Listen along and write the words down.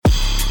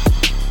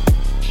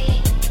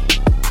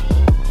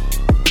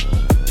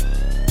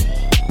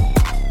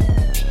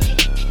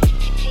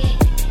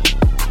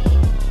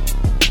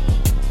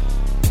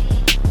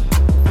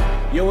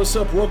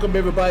what's up? Welcome,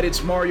 everybody.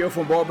 It's Mario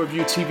from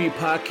Barberview TV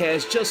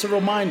Podcast. Just a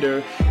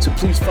reminder to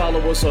please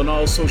follow us on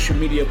all social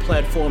media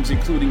platforms,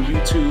 including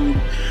YouTube.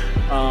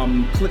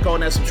 Click on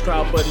that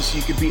subscribe button so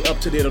you can be up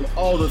to date on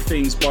all the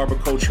things barber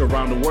culture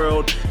around the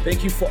world.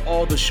 Thank you for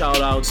all the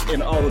shout outs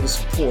and all of the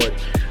support.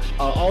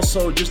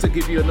 Also, just to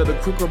give you another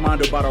quick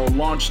reminder about our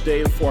launch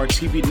day for our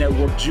TV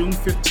network, June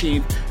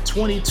 15th,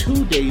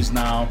 22 days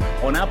now,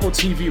 on Apple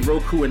TV,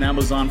 Roku, and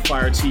Amazon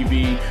Fire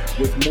TV,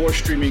 with more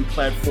streaming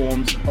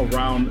platforms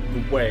around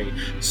the way.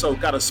 So,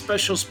 got a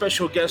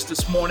special guest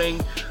this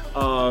morning.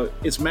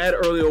 It's mad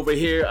early over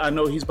here. I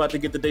know he's about to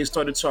get the day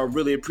started, so I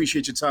really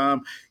appreciate your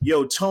time.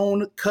 Yo,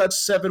 Tone Cuts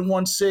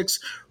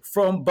 716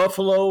 from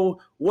Buffalo.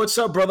 What's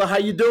up, brother? How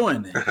you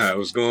doing?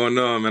 What's going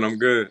on, man? I'm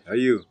good. How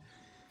you?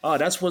 Oh,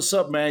 that's what's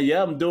up, man.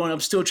 Yeah, I'm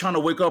still trying to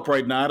wake up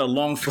right now. I had a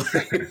long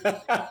flight.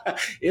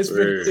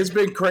 It's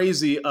been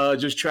crazy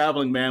just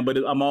traveling, man. But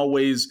I'm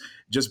always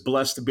just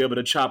blessed to be able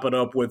to chop it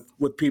up with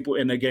people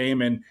in the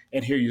game and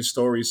hear your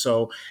stories.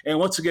 So, and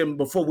once again,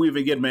 before we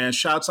begin, man,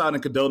 shouts out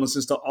and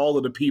condolences to all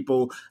of the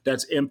people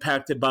that's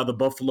impacted by the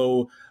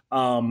Buffalo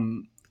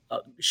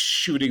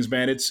shootings,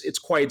 man. It's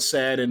quite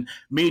sad. And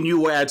me and you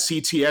were at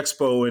CT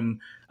Expo,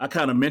 and I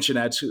kind of mentioned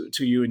that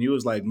to you, and you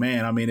was like,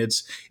 man, I mean,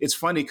 it's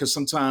funny because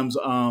sometimes,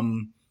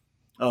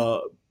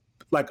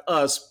 like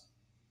us,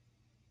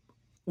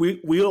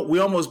 we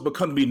almost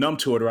become to be numb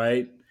to it,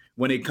 right?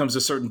 When it comes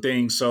to certain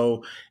things.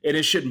 So, and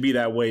it shouldn't be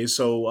that way.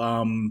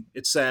 So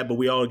it's sad, but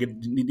we all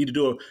need to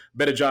do a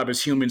better job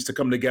as humans to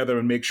come together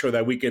and make sure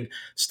that we can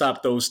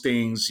stop those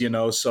things, you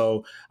know?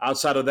 So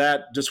outside of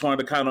that, just wanted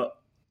to kind of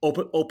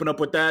open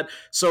up with that.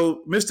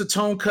 So Mr.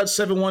 Tone Cut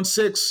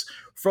 716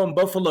 from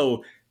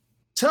Buffalo,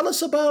 tell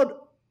us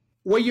about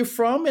where you're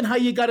from and how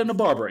you got into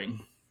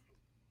barbering.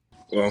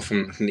 Well, I'm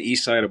from the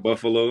east side of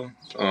Buffalo.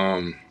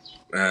 Man,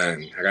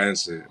 I got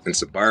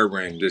into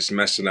barbering, just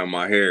messing up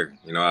my hair.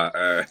 You know,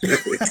 I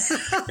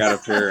got a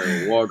pair of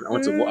I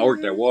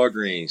worked at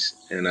Walgreens,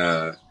 and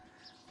I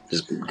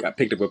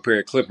picked up a pair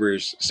of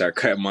clippers, started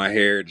cutting my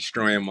hair,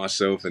 destroying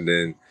myself, and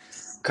then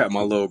cut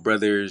my little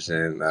brothers,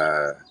 and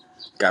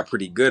got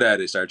pretty good at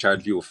it. Started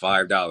charging people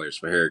 $5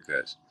 for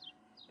haircuts,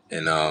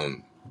 and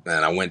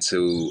man, I went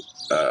to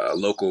a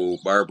local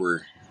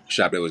barber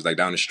shop that was like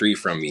down the street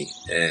from me,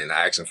 and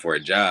I asked him for a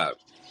job,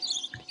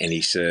 and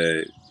he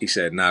said,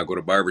 nah, go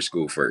to barber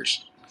school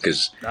first,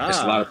 because it's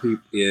a lot of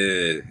people.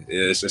 Yeah,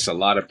 it's a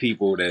lot of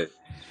people that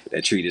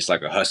treat this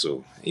like a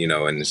hustle, you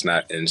know, and it's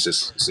not, and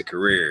it's a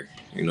career,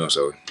 you know.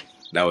 So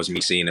that was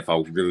me seeing if I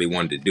really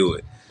wanted to do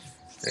it,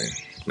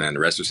 and man, the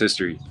rest was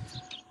history.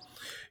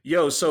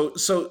 Yo, so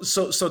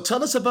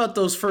tell us about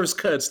those first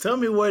cuts. Tell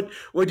me what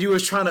you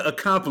was trying to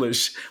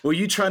accomplish. Were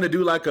you trying to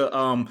do like a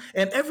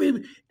and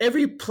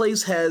every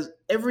place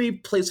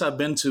I've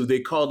been to,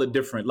 they call it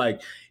different.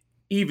 Like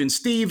even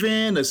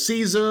Steven, a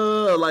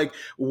Caesar, like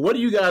what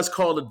do you guys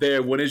call it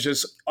there when it's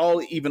just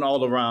all even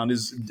all around?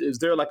 Is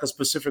there like a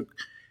specific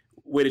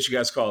way that you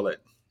guys call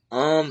it?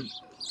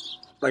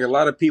 Like a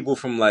lot of people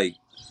from like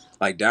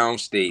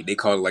downstate, they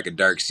call it like a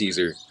dark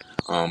Caesar.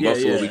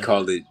 Buffalo,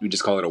 we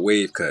just call it a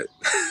wave cut.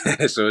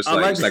 So it's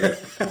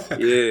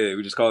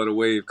we just call it a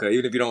wave cut.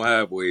 Even if you don't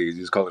have waves,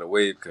 you just call it a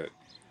wave cut.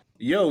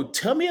 Yo,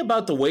 tell me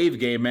about the wave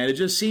game, man. It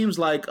just seems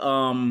like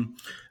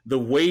the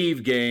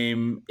wave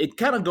game, it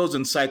kind of goes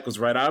in cycles,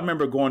 right? I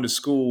remember going to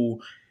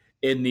school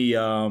in the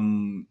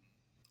 80s,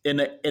 in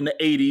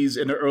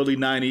the early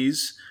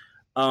 90s,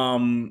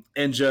 and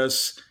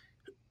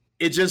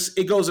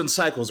it goes in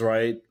cycles,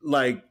 right?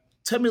 Like,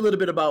 tell me a little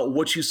bit about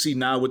what you see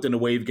now within the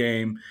wave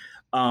game.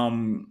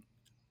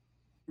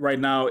 Right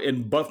now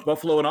in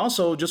Buffalo, and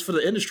also just for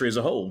the industry as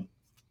a whole.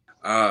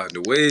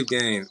 The wave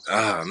game,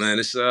 man,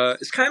 it's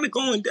kind of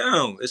going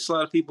down. It's a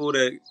lot of people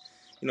that,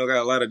 you know,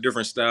 got a lot of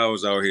different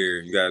styles out here.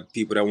 You got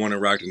people that want to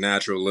rock the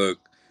natural look,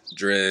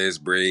 dreads,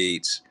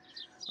 braids,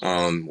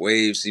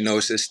 waves. You know,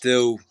 it's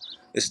still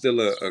a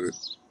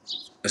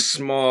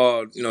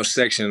small, you know,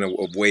 section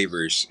of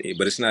wavers,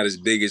 but it's not as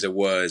big as it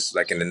was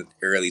like in the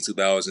early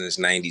 2000s,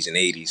 90s, and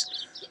 80s.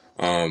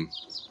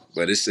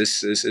 But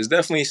it's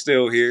definitely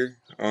still here.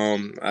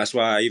 That's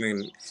why I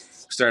even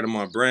started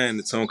my brand,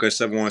 the Tone Cut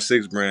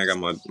 716 brand. I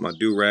got my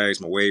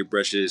do-rags, my wave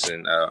brushes,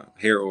 and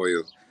hair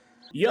oil.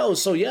 Yo,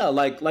 so yeah,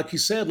 like you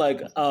said, like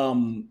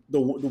the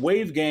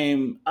wave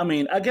game, I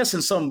mean, I guess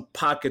in some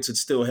pockets it's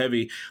still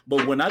heavy,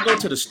 but when I go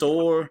to the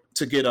store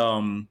to get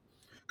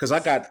because I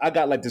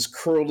got like this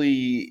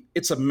curly,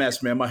 it's a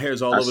mess, man. My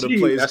hair's all over the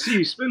place. I see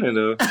you spinning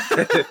though.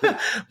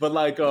 But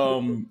like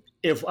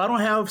if I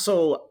don't have,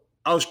 so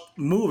I was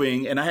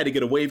moving and I had to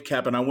get a wave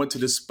cap, and I went to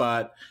this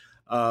spot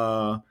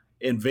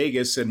in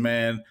Vegas, and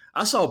man,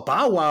 I saw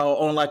Bow Wow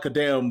on like a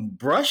damn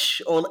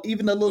brush, or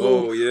even a little.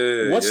 Oh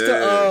yeah. What's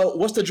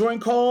the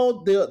joint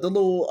called? The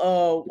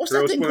little what's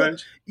that thing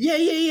called? Yeah.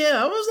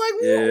 I was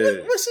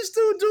like, what's this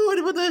dude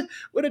doing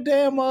with a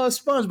damn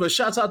sponge? But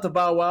shouts out to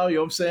Bow Wow, you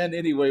know what I'm saying?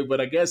 Anyway, but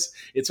I guess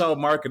it's all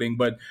marketing.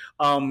 But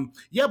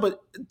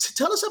but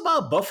tell us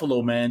about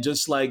Buffalo, man.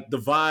 Just like the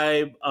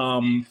vibe,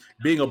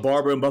 being a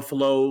barber in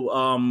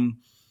Buffalo.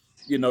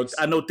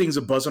 I know things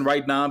are buzzing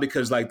right now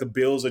because like the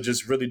Bills are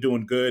just really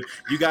doing good.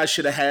 You guys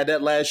should have had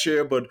that last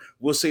year, but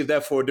we'll save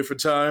that for a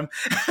different time.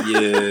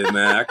 Yeah,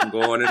 man, I can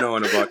go on and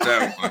on about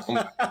that one.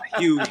 I'm a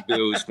huge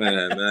Bills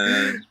fan,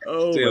 man.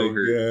 Oh my Still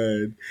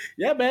hurt. god.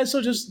 Yeah, man.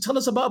 So just tell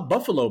us about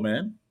Buffalo,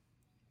 man.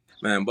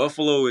 Man,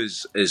 Buffalo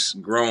is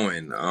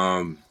growing.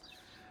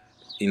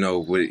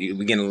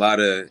 We getting a lot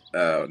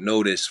of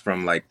notice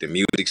from like the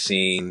music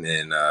scene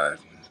and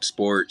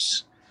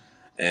sports.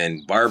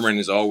 And barbering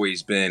has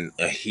always been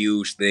a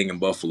huge thing in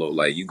Buffalo.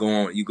 Like you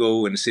go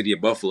in the city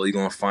of Buffalo, you're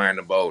gonna find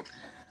about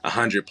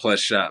 100+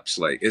 shops.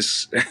 Like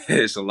it's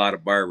it's a lot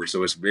of barbers,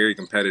 so it's very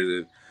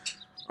competitive.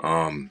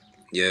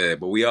 Yeah,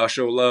 but we all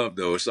show love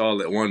though. It's all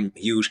that one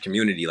huge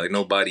community. Like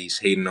nobody's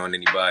hating on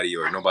anybody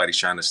or nobody's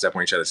trying to step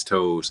on each other's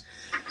toes.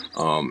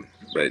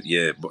 But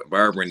yeah,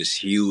 barbering is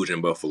huge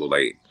in Buffalo.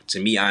 Like to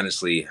me,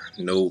 honestly,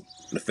 no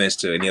offense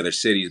to any other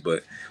cities,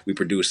 but we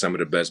produce some of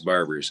the best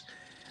barbers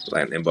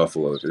like in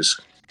Buffalo.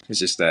 It's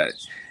just that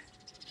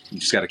you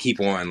just got to keep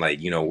on like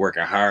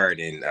working hard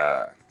and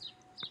I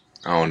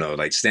don't know,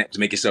 like to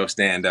make yourself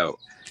stand out.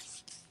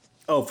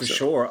 Oh, for So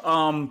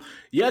sure.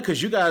 Yeah,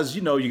 because you guys,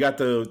 you got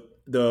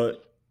the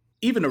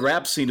even the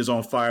rap scene is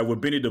on fire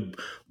with Benny the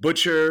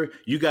Butcher.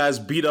 You guys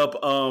beat up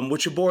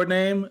what's your board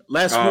name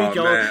last oh week,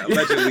 y'all? man,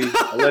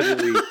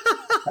 allegedly.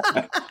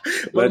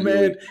 But man,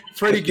 Allegedly.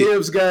 Freddie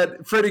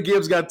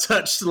Gibbs got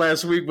touched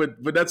last week,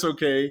 but that's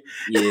okay.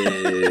 Yeah,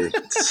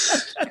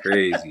 it's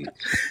crazy.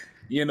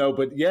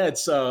 But yeah,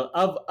 it's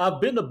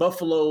I've been to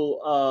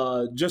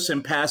Buffalo just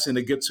in passing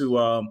to get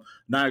to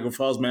Niagara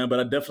Falls, man. But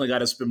I definitely got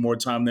to spend more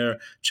time there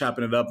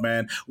chopping it up,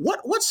 man.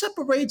 What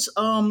separates?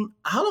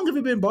 How long have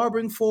you been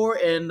barbering for?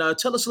 And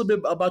tell us a little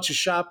bit about your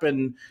shop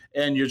and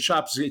your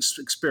shop's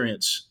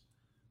experience.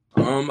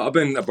 I've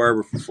been a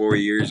barber for 4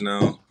 years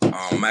now.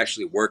 I'm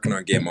actually working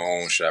on getting my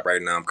own shop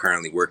right now. I'm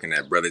currently working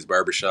at Brothers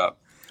Barbershop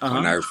Uh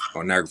on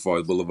huh. Niagara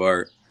Falls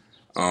Boulevard.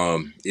 Yeah,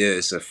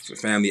 it's a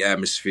family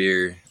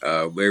atmosphere,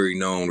 very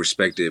known,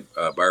 respected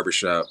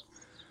barbershop.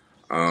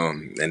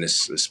 And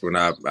it's when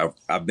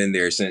I've been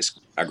there since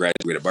I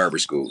graduated barber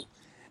school,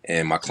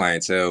 and my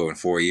clientele in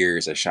 4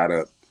 years has shot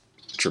up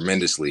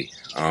tremendously.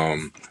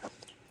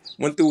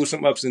 Went through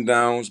some ups and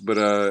downs, but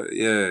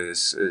yeah,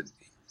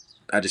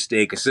 I just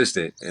stayed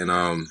consistent, and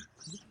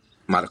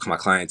my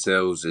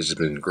clientele has just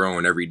been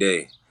growing every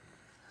day.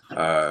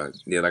 Yeah,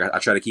 like I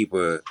try to keep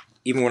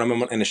even when I'm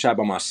in the shop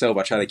by myself,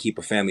 I try to keep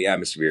a family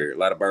atmosphere. A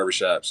lot of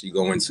barbershops you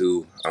go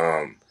into,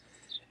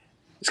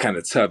 it's kind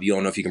of tough. You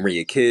don't know if you can bring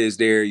your kids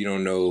there. You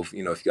don't know if if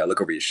you got to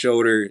look over your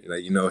shoulder.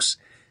 Like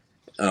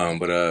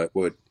but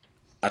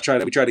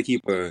we try to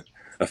keep a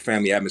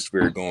family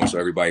atmosphere going so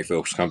everybody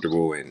feels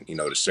comfortable and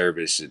the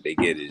service that they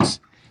get is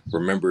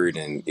remembered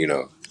and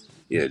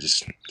yeah,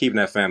 just keeping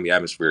that family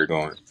atmosphere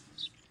going.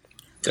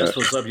 Uh, That's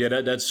what's up.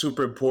 Yeah, that's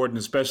super important,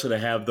 especially to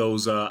have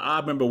those. I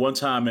remember one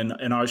time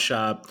in our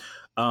shop,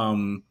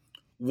 um,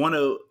 one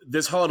of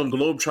this Harlem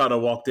Globetrotter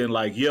walked in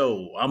like,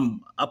 "Yo,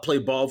 I play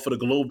ball for the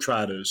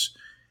Globetrotters,"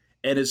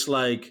 and it's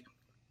like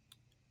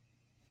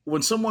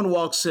when someone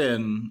walks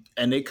in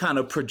and they kind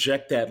of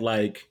project that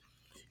like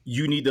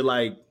you need to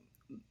like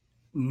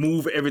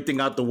move everything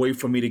out the way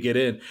for me to get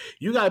in.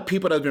 You got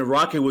people that've been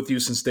rocking with you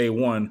since day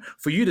one.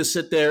 For you to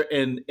sit there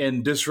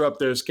and disrupt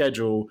their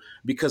schedule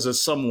because of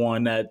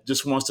someone that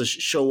just wants to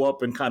show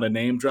up and kind of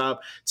name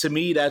drop, to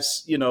me,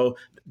 that's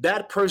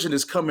that person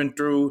is coming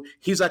through.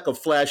 He's like a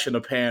flash in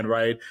the pan,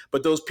 right?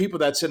 But those people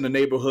that's in the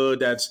neighborhood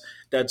that's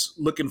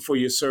looking for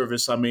your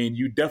service, I mean,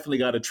 you definitely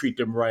got to treat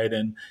them right.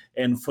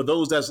 And for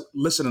those that's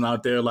listening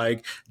out there,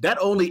 like that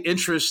only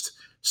interests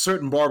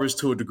certain barbers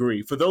to a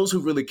degree. For those who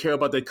really care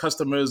about their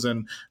customers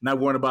and not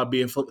worrying about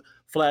being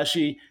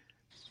flashy,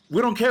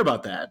 we don't care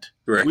about that.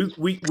 right.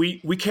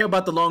 We care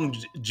about the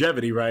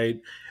longevity, right?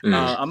 Mm.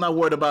 I'm not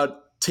worried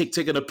about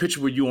taking a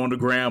picture with you on the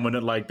gram and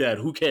nothing like that.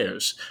 Who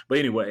cares? But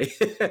anyway,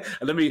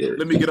 let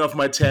me get off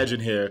my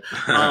tangent here.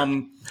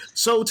 Yeah.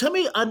 So tell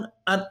me,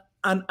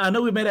 I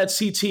know we met at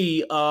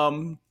CT.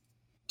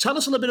 Tell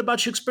us a little bit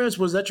about your experience.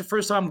 Was that your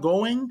first time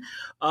going?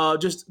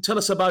 Just tell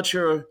us about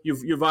your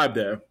vibe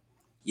there.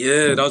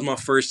 Yeah, that was my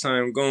first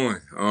time going.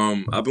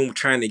 I've been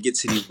trying to get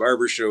to these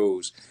barber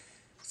shows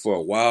for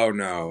a while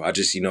now. I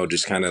just,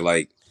 just kind of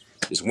like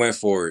just went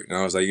for it, and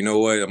I was like, you know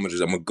what, I'm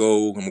gonna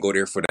go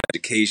there for the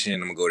education.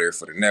 I'm gonna go there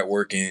for the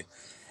networking,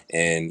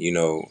 and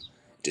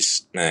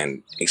just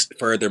man,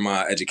 further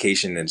my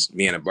education as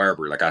being a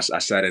barber. Like I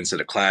sat into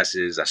the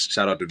classes. I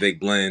shout out to Vic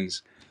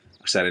Blends.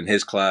 I sat in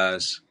his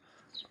class.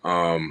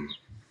 Um,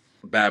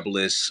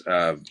 Babyliss,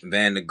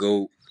 Van the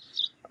Goat.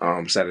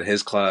 Sat in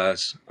his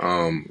class.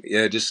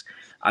 Yeah,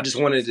 I just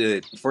wanted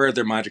to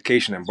further my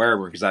education in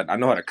barber because I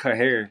know how to cut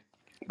hair,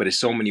 but there's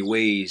so many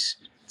ways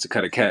to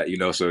cut a cat.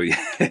 So you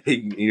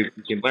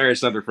can learn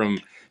something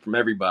from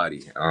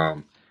everybody.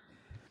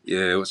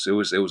 Yeah, it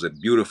was a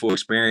beautiful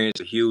experience,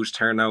 a huge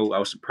turnout. I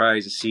was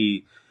surprised to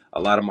see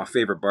a lot of my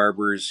favorite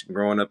barbers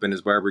growing up in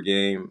this barber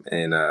game,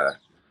 and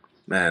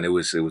man, it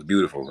was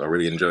beautiful. I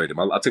really enjoyed it.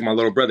 I took my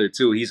little brother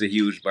too. He's a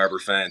huge barber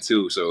fan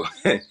too, so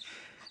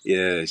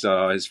yeah,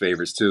 saw all his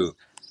favorites too.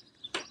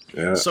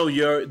 Yeah. So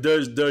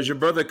does your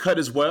brother cut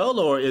as well,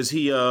 or is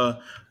he trying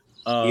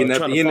to He in the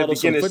follow some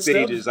beginning footsteps?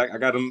 stages. I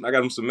got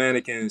him some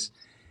mannequins.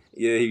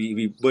 Yeah, he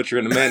be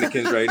butchering the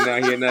mannequins right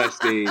now. He in that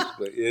stage,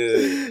 but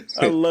yeah,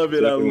 I love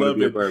it. I definitely want to love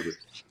be a it. barber.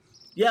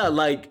 Yeah,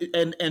 like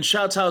and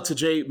shouts out to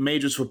Jay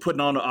Majors for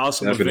putting on an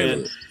awesome event.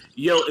 Definitely.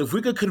 Yo, if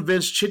we could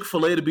convince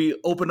Chick-fil-A to be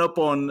open up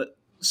on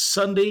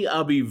Sunday,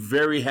 I'll be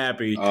very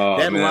happy. Oh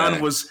man,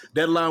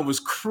 That line was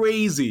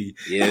crazy.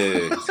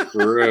 yeah,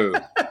 for real.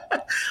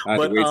 I had to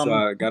But wait till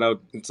I got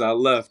out until I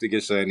left to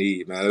get something to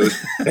eat. Man, it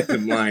was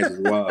them lines was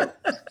wild.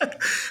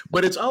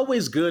 but it's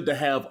always good to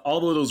have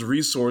all of those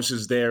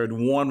resources there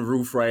in one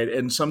roof, right?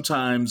 And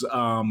sometimes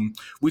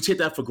we take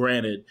that for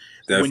granted.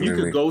 When you could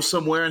Definitely. go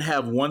somewhere and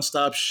have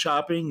one-stop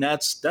shopping,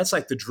 that's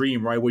like the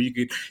dream, right? Where you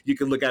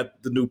could look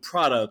at the new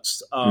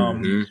products,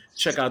 Hmm.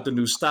 check out the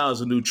new styles,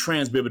 the new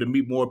trends, be able to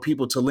meet more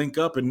people, to link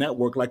up and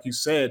network. Like you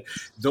said,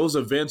 those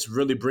events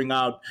really bring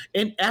out,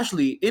 and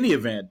actually any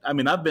event. I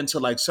mean, I've been to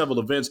like several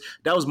events.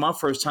 That was my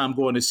first time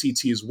going to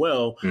CT as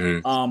well, Hmm.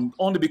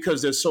 only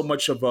because there's so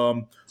much of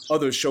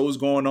other shows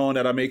going on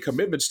that I made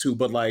commitments to.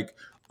 But like,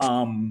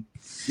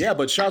 yeah,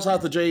 but shouts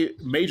out to Jay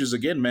Majors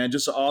again, man.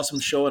 Just an awesome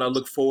show, and I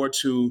look forward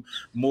to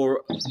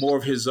more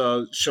of his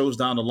shows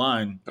down the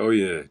line. Oh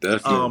yeah,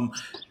 definitely. Um,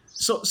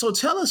 so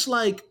tell us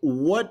like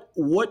what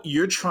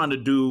you're trying to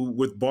do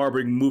with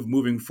barbering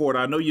moving forward.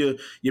 I know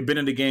you've been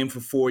in the game for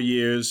 4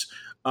 years.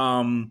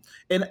 And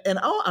in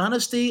all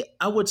honesty,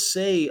 I would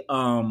say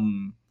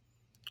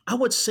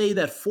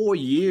that 4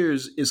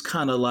 years is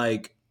kind of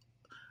like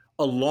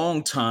a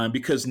long time,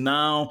 because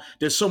now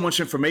there's so much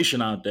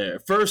information out there.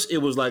 First, it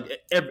was like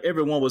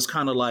everyone was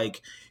kind of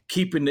like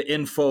keeping the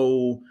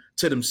info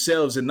to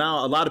themselves, and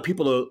now a lot of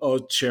people are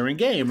sharing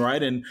game,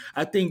 right? And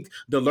I think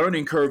the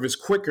learning curve is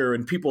quicker,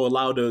 and people are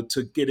allowed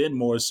to get in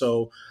more.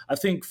 So I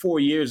think 4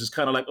 years is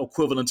kind of like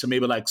equivalent to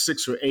maybe like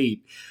 6 or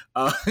 8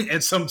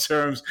 in some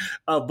terms.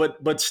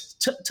 But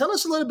tell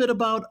us a little bit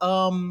about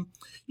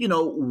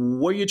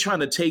where you're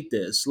trying to take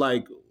this,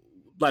 like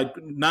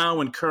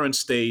now in current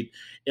state,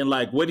 and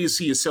like where do you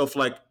see yourself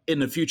like in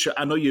the future?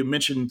 I know you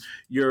mentioned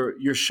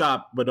your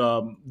shop, but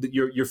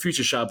your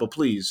future shop, but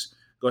please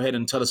go ahead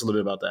and tell us a little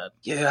bit about that.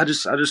 Yeah, I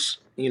just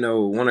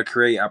want to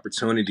create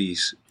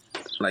opportunities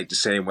like the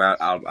same way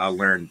I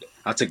learned.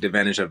 I took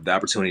advantage of the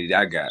opportunity that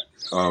I got.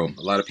 A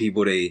lot of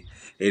people they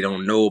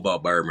don't know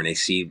about barbering. They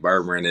see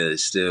barbering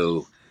as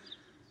still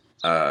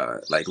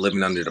like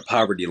living under the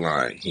poverty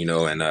line,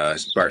 and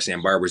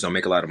saying barbers don't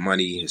make a lot of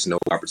money. There's no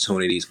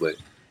opportunities, but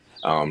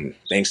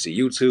thanks to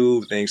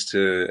YouTube, thanks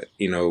to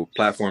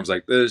platforms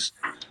like this,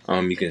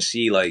 you can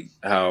see like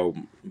how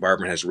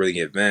barbering has really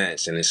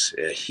advanced, and it's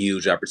a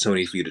huge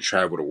opportunity for you to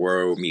travel the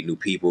world, meet new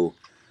people,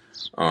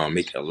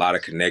 make a lot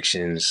of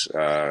connections,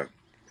 and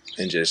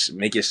just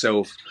make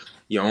yourself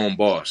your own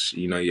boss.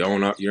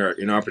 You're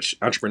an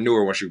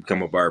entrepreneur once you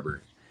become a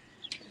barber,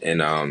 and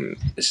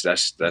that's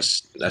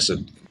a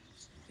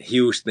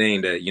huge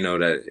thing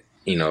that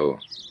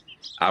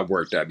I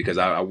worked at, because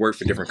I worked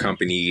for different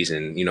companies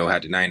and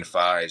had the 9 to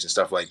 5s and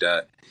stuff like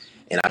that,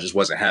 and I just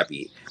wasn't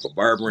happy. But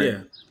barbering,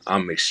 Yeah,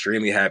 I'm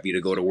extremely happy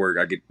to go to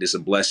work. It's a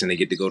blessing to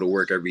get to go to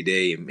work every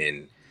day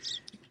and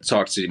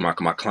talk to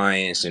my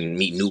clients and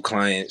meet new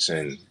clients,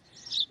 and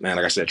man,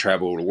 like I said,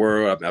 travel the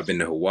world. I've been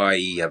to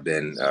Hawaii. I've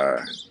been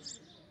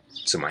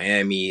to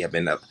Miami. I've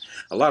been to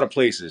a lot of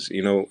places,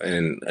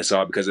 and it's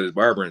all because of this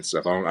barbering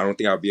stuff. I don't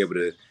think I'd be able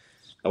to.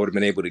 I would have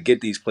been able to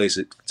get these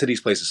places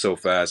so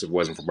fast if it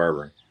wasn't for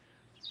barbering.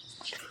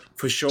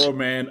 for sure,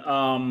 man.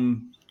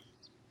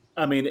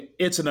 I mean,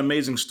 it's an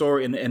amazing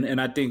story,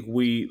 and I think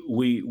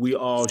we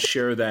all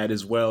share that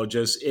as well.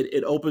 Just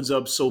it opens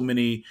up so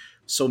many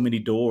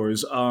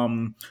doors.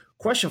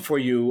 Question for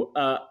you.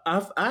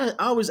 I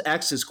always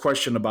ask this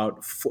question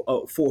about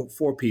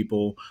for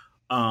people,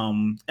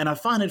 and I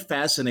find it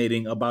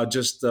fascinating about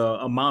just the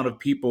amount of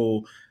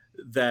people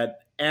that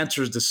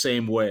answers the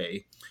same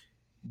way.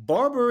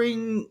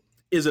 Barbering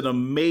is an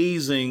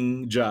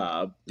amazing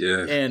job,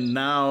 Yeah. and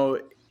now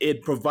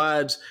it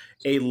provides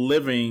a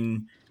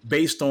living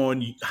based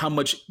on how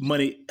much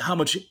money, how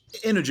much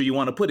energy you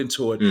want to put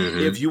into it. Hmm.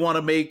 If you want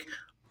to make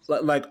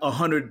like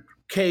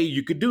 100K,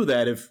 you could do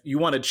that. If you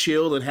want to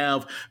chill and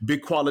have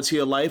big quality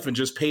of life and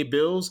just pay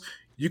bills,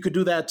 you could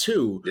do that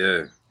too.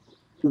 Yeah.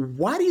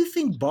 Why do you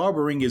think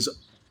barbering is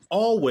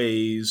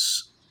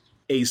always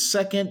a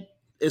second,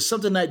 is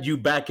something that you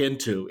back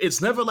into?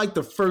 It's never like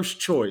the first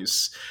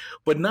choice.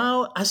 But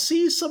now I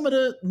see some of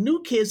the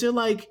new kids, they're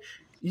like,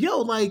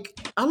 yo,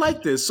 like, I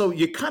like this. So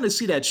you kind of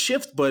see that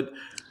shift, but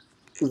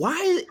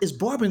why is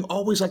barbering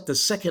always like the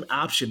second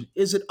option?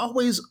 Is it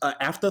always an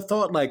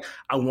afterthought? Like,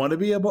 I want to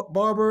be a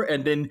barber,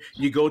 and then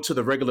you go to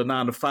the regular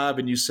 9 to 5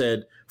 and you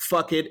said,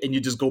 fuck it, and you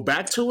just go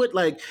back to it?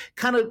 Like,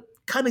 kind of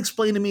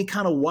explain to me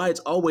kind of why it's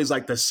always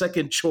like the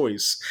second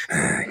choice.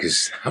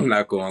 Because I'm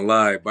not gonna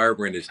lie,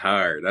 barbering is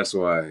hard. That's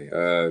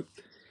why.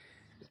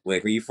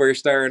 Like when you first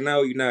starting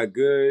out, you're not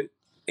good,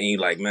 and you're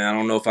like, man, I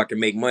don't know if I can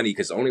make money.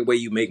 Because the only way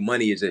you make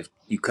money is if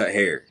you cut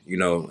hair.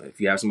 If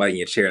you have somebody in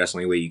your chair, that's the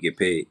only way you get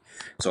paid.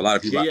 So a lot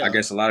of people, I Yeah.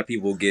 guess, a lot of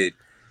people get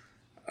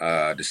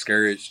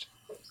discouraged,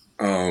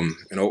 or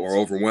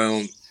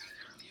overwhelmed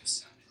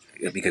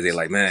because they're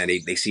like, man,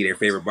 they see their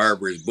favorite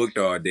barber is booked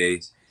all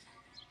day,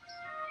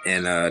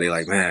 and they're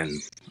like, man,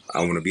 I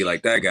want to be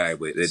like that guy,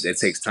 but it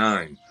takes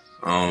time.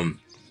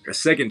 A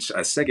second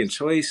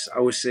choice, I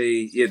would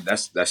say, yeah,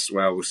 that's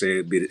why I would say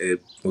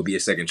it would be a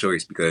second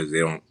choice because they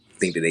don't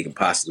think that they can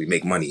possibly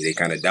make money. They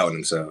kind of doubt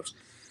themselves.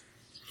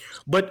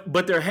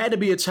 But there had to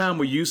be a time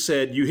where you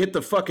said you hit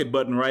the fuck it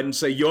button, right, and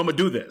say, yo, I'm gonna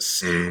do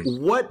this.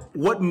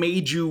 What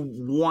made you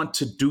want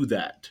to do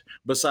that?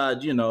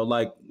 Besides,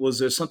 like, was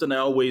there something that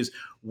always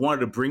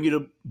wanted to bring you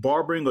to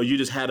barbering, or you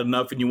just had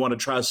enough and you want to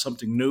try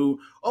something new?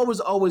 Or was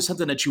always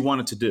something that you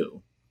wanted to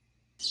do?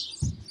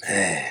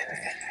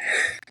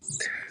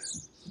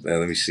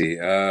 Let me see.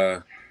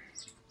 Man,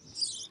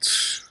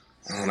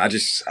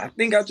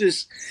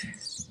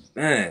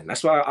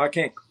 that's why I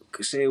can't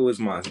say it was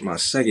my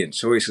second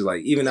choice. Is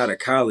like even out of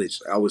college,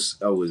 I was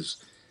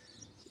like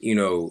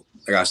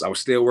I was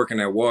still working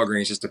at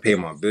Walgreens just to pay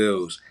my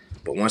bills.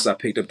 But once I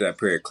picked up that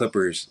pair of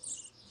clippers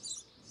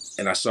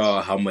and I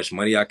saw how much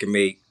money I can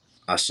make,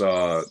 I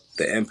saw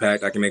the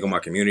impact I can make on my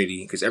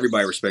community because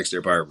everybody respects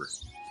their barber.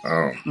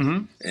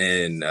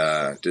 And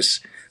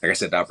just like I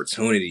said, the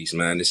opportunities,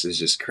 man, this is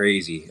just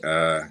crazy.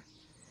 And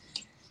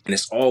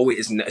it's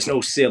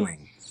no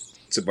ceiling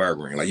to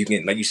barbering. Like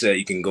you said,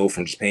 you can go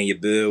from just paying your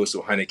bills to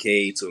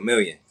 $100K to $1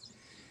 million.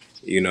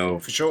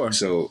 For sure.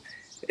 So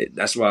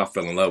that's why I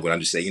fell in love with it. I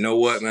just say, you know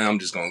what, man, I'm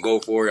just gonna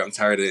go for it. I'm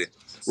tired of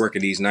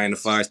working these 9 to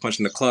 5s,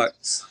 punching the clock.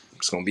 I'm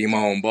just gonna be my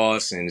own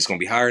boss, and it's gonna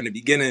be hard in the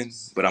beginning,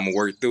 but I'm gonna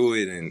work through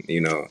it, and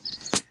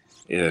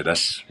yeah,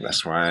 that's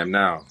where I am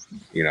now.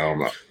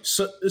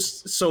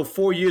 So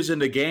 4 years in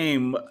the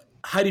game,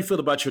 how do you feel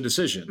about your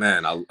decision?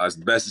 Man, it's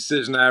the best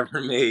decision I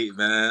ever made,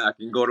 man. I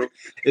can go to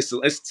it's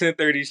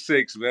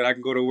 10:36, man. I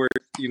can go to work,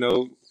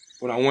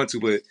 when I want to,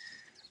 but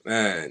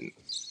man,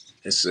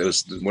 it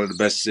was one of the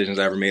best decisions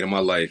I ever made in my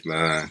life,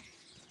 man.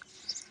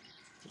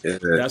 Yeah.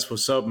 That's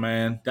what's up,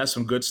 man. That's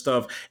some good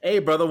stuff. Hey,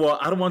 brother. Well,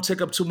 I don't want to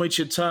take up too much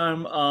of your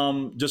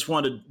time. Just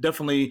want to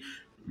definitely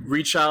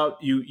reach out.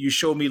 You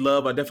showed me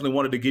love. I definitely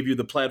wanted to give you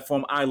the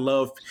platform. I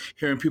love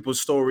hearing people's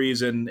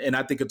stories, and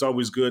I think it's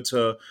always good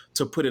to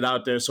put it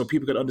out there so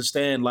people can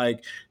understand.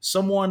 Like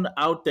someone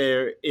out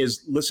there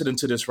is listening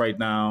to this right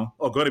now,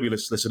 or going to be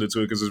listening to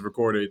it because it's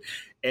recorded,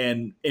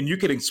 and you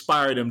can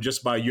inspire them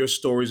just by your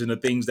stories and the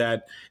things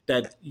that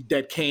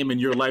came in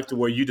your life to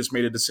where you just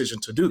made a decision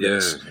to do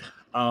this.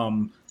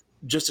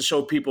 Just to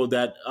show people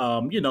that,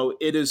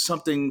 it is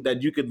something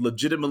that you could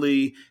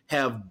legitimately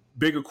have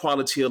bigger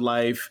quality of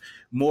life,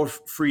 more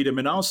freedom,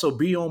 and also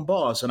be your own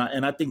boss. And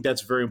I think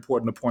that's very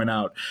important to point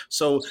out.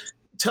 So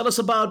tell us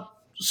about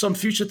some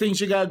future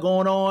things you got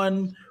going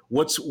on.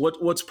 What's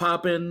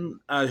popping?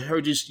 I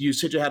heard you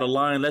said you had a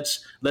line.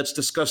 Let's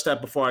discuss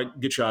that before I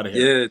get you out of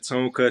here. Yeah,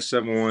 Tone Cut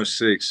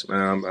 716.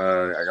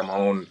 I got my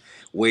own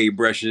wave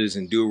brushes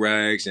and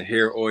do-rags and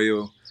hair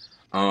oil.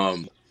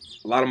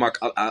 A lot of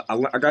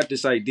I got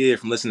this idea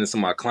from listening to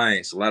my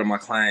clients. A lot of my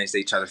clients,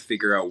 they try to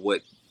figure out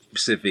what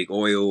specific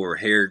oil or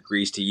hair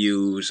grease to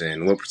use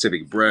and what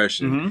specific brush.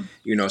 And,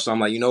 so I'm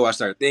like, I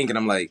started thinking,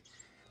 I'm like,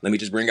 let me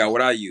just bring out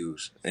what I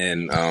use.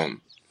 And,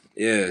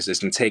 it's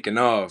been taking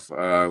off.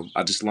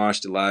 I just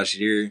launched it last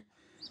year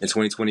in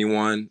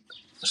 2021,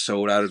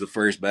 sold out of the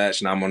first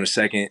batch. Now I'm on the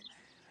second.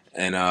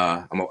 And,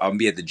 I'll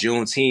be at the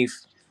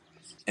Juneteenth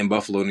in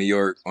Buffalo, New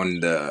York on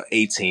the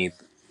 18th.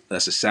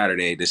 That's a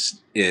Saturday.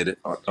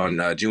 On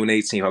June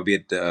 18th, I'll be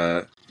at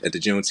the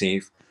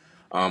Juneteenth.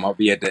 I'll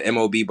be at the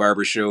MOB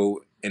Barber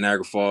Show in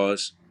Niagara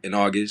Falls in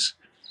August.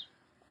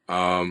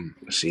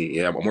 Let's see.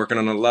 Yeah, I'm working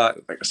on a lot.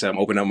 Like I said, I'm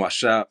opening up my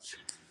shop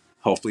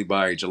hopefully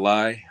by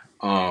July.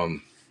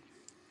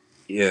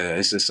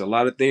 It's just a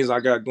lot of things I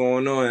got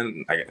going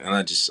on, and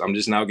I'm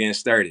just now getting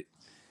started.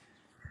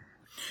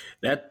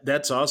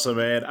 That's awesome,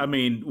 man. I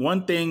mean,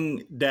 one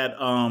thing that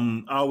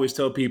I always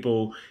tell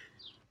people,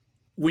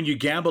 when you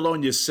gamble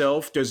on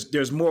yourself,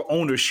 there's more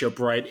ownership,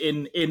 right,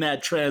 in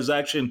that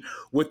transaction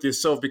with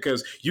yourself,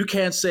 because you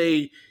can't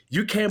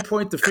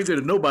point the finger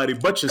to nobody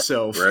but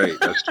yourself. Right,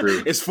 that's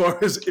true. as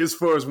far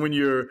as when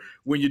you're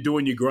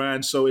doing your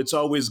grind. So it's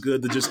always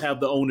good to just have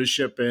the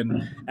ownership,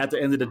 and at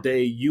the end of the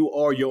day, you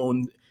are your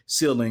own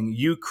ceiling.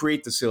 You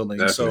create the ceiling.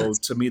 Definitely.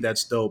 So to me,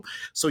 that's dope.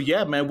 So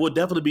yeah, man, we'll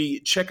definitely be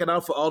checking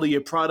out for all of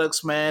your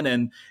products, man,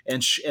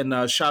 and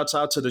shouts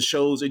out to the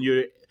shows in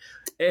your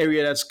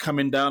area that's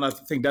coming down. I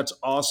think that's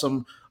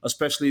awesome,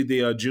 especially the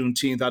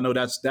Juneteenth. I know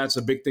that's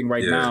a big thing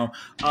right now.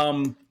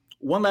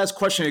 One last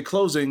question in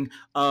closing: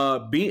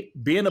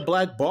 being a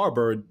black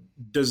barber,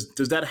 does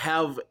that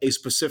have a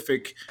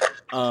specific?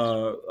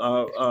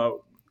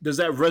 Does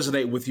that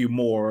resonate with you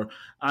more?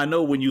 I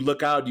know when you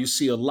look out, you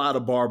see a lot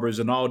of barbers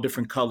in all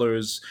different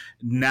colors,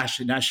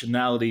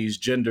 nationalities,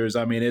 genders.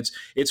 I mean,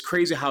 it's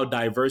crazy how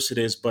diverse it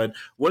is. But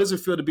what does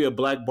it feel to be a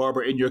black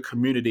barber in your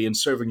community and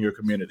serving your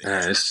community,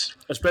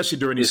 especially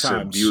during these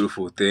times? It's a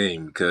beautiful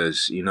thing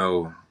because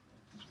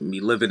me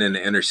living in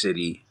the inner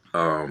city.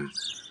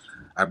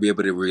 I I'd be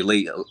able to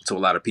relate to a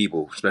lot of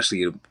people,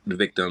 especially the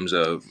victims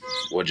of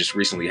what just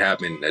recently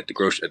happened at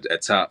the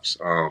at Tops.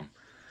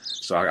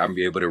 So I'd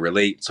be able to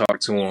relate, talk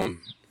to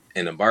them.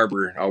 And a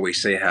barber, I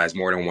always say, has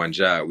more than one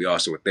job. We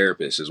also a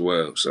therapist as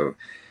well. So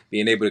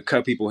being able to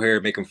cut people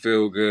hair, make them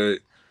feel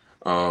good,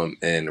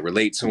 and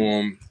relate to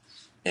them.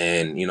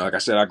 And, you know, like I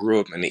said, I grew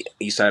up in the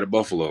east side of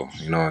Buffalo,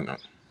 you know,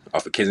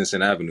 off of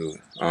Kensington Avenue.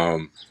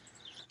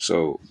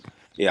 So,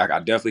 yeah, I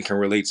definitely can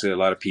relate to a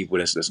lot of people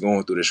that's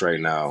going through this right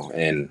now.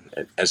 And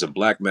as a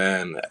black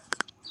man,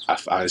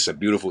 it's a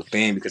beautiful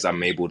thing because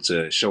I'm able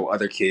to show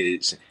other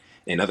kids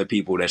and other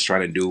people that's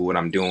trying to do what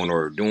I'm doing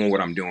or doing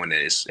what I'm doing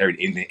that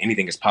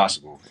anything is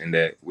possible and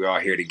that we're all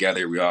here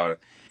together. We all in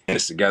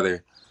this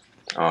together.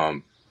 Yeah,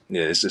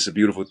 it's just a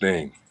beautiful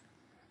thing.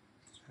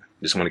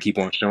 Just want to keep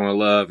on showing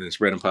love and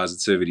spreading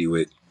positivity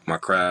with my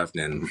craft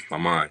and my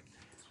mind.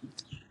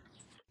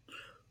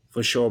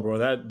 For sure, bro.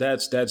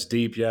 That's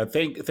deep. Yeah.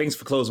 Thanks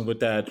for closing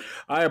with that.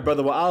 All right,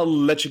 brother. Well, I'll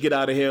let you get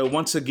out of here.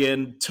 Once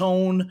again,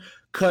 Tone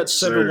Cut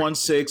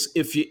 716.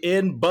 If you're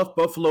in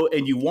Buffalo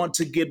and you want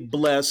to get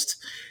blessed,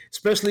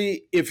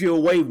 especially if you're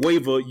away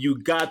waiver, you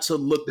got to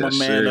look my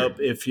man up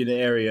if you're in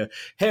the area.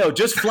 Hell,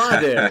 just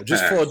fly there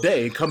just for a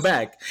day and come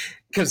back.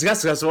 Because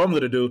that's what I'm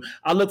going to do.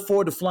 I look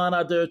forward to flying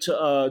out there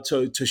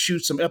to shoot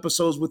some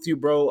episodes with you,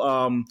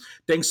 bro.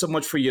 Thanks so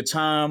much for your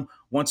time.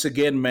 Once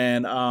again,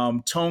 man,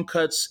 Tone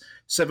Cuts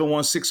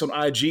 716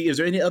 on IG. Is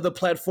there any other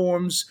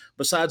platforms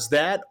besides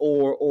that,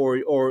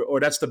 or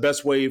that's the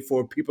best way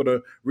for people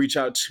to reach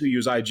out to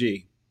use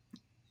IG?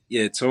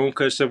 Yeah, Tone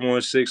Cut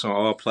 716 on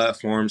all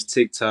platforms: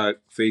 TikTok,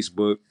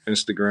 Facebook,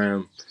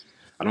 Instagram.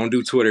 I don't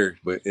do Twitter,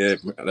 but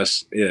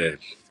yeah.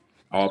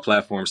 All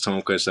platforms,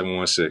 Tone Cut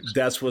 716.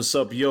 That's what's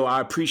up. Yo, I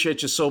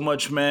appreciate you so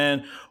much,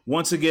 man.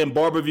 Once again,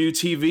 Barberview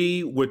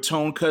TV with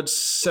Tone Cut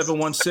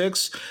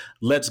 716.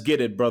 Let's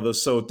get it, brother.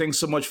 So thanks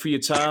so much for your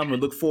time. We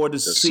look forward to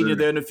seeing you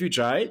there in the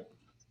future, all right?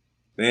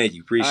 Thank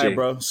you. Appreciate it. All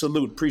right, bro.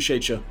 Salute.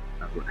 Appreciate you.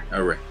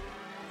 All right.